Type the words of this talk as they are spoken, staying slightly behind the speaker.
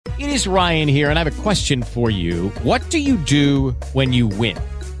It is Ryan here, and I have a question for you. What do you do when you win?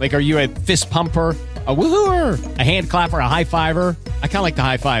 Like, are you a fist pumper, a woohooer, a hand clapper, a high fiver? I kind of like the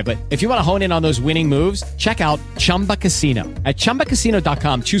high five, but if you want to hone in on those winning moves, check out Chumba Casino. At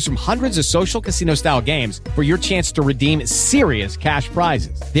ChumbaCasino.com, choose from hundreds of social casino-style games for your chance to redeem serious cash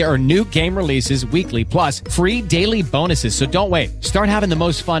prizes. There are new game releases weekly, plus free daily bonuses. So don't wait. Start having the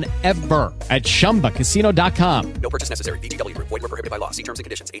most fun ever at ChumbaCasino.com. No purchase necessary. VGW Group. Void where prohibited by law. See terms and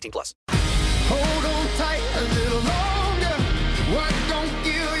conditions. 18+. Hold on tight a little longer. What don't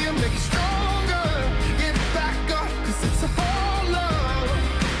kill you make you stronger. Get back up, 'cause it's a whole love.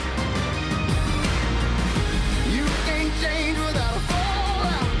 You can't change without a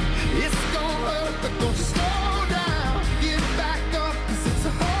fallout. It's gonna hurt, but don't you slow down. Get back up, 'cause it's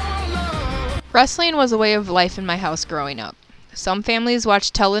a whole love. Wrestling was a way of life in my house growing up. Some families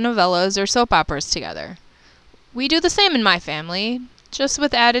watch telenovelas or soap operas together. We do the same in my family, just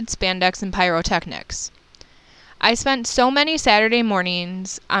with added spandex and pyrotechnics. I spent so many Saturday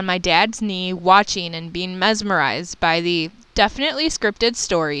mornings on my dad's knee watching and being mesmerized by the definitely scripted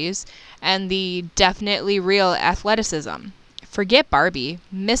stories and the definitely real athleticism. Forget Barbie,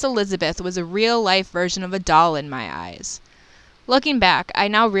 Miss Elizabeth was a real-life version of a doll in my eyes. Looking back, I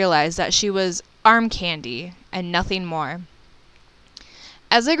now realize that she was arm candy and nothing more.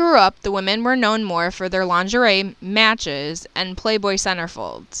 As I grew up, the women were known more for their lingerie matches and Playboy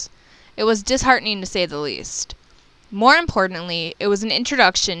centerfolds. It was disheartening to say the least. More importantly, it was an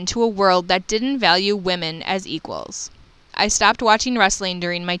introduction to a world that didn't value women as equals. I stopped watching wrestling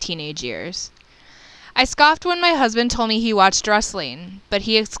during my teenage years. I scoffed when my husband told me he watched wrestling, but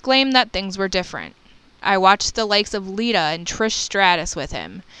he exclaimed that things were different. I watched the likes of Lita and Trish Stratus with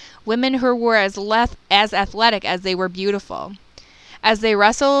him, women who were as athletic as they were beautiful. As they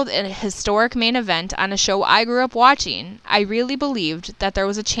wrestled in a historic main event on a show I grew up watching, I really believed that there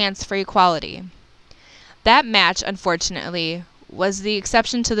was a chance for equality. That match, unfortunately, was the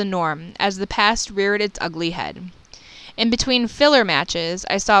exception to the norm, as the past reared its ugly head. In between filler matches,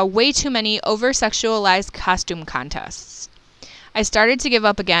 I saw way too many over-sexualized costume contests. I started to give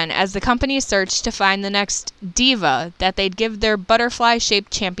up again as the company searched to find the next diva that they'd give their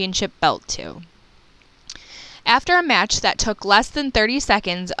butterfly-shaped championship belt to. After a match that took less than 30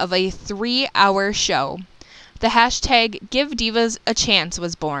 seconds of a 3-hour show, the hashtag Give Divas a Chance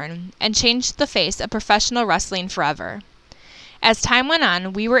was born and changed the face of professional wrestling forever. As time went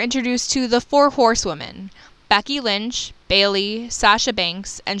on, we were introduced to the 4 horsewomen, Becky Lynch, Bayley, Sasha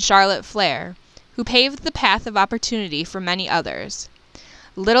Banks, and Charlotte Flair, who paved the path of opportunity for many others.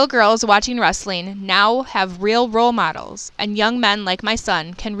 Little girls watching wrestling now have real role models, and young men like my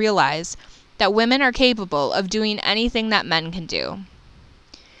son can realize that women are capable of doing anything that men can do.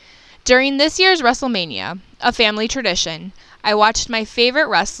 During this year's WrestleMania, a family tradition, I watched my favorite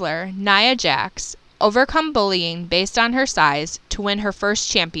wrestler, Nia Jax, overcome bullying based on her size to win her first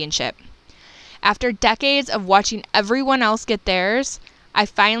championship. After decades of watching everyone else get theirs, I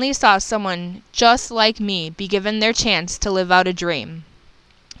finally saw someone just like me be given their chance to live out a dream.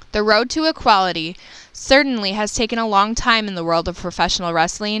 The road to equality certainly has taken a long time in the world of professional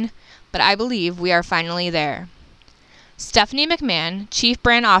wrestling, but I believe we are finally there. Stephanie McMahon, Chief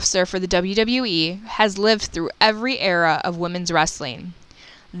Brand Officer for the WWE, has lived through every era of women's wrestling.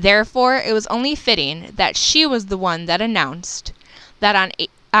 Therefore, it was only fitting that she was the one that announced that on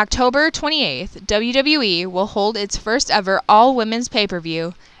October 28th, WWE will hold its first ever all-women's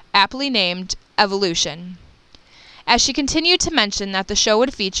pay-per-view, aptly named Evolution. As she continued to mention that the show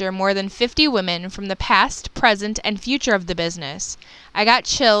would feature more than 50 women from the past, present, and future of the business, I got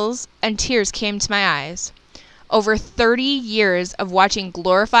chills and tears came to my eyes. Over 30 years of watching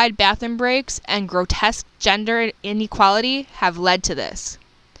glorified bathroom breaks and grotesque gender inequality have led to this.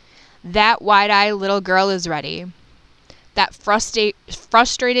 That wide-eyed little girl is ready. That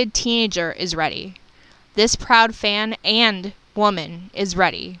frustrated teenager is ready. This proud fan and woman is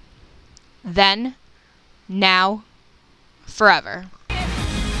ready. Then, now, forever.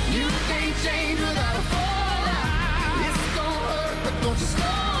 You can't change without a fallout. It's gonna hurt, but don't you slow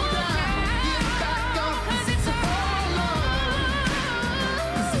down. Get back up, 'cause it's a whole love.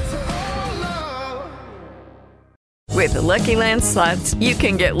 'Cause it's a whole love. With the Lucky Land Slots, you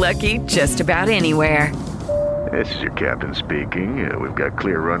can get lucky just about anywhere. This is your captain speaking. We've got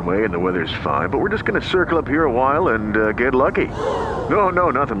clear runway and the weather's fine, but we're just going to circle up here a while and get lucky. No,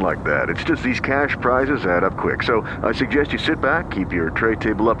 nothing like that. It's just these cash prizes add up quick. So I suggest you sit back, keep your tray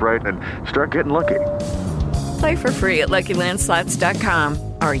table upright, and start getting lucky. Play for free at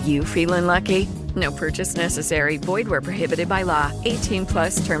LuckyLandSlots.com. Are you feeling lucky? No purchase necessary. Void where prohibited by law.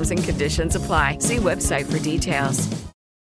 18+ terms and conditions apply. See website for details.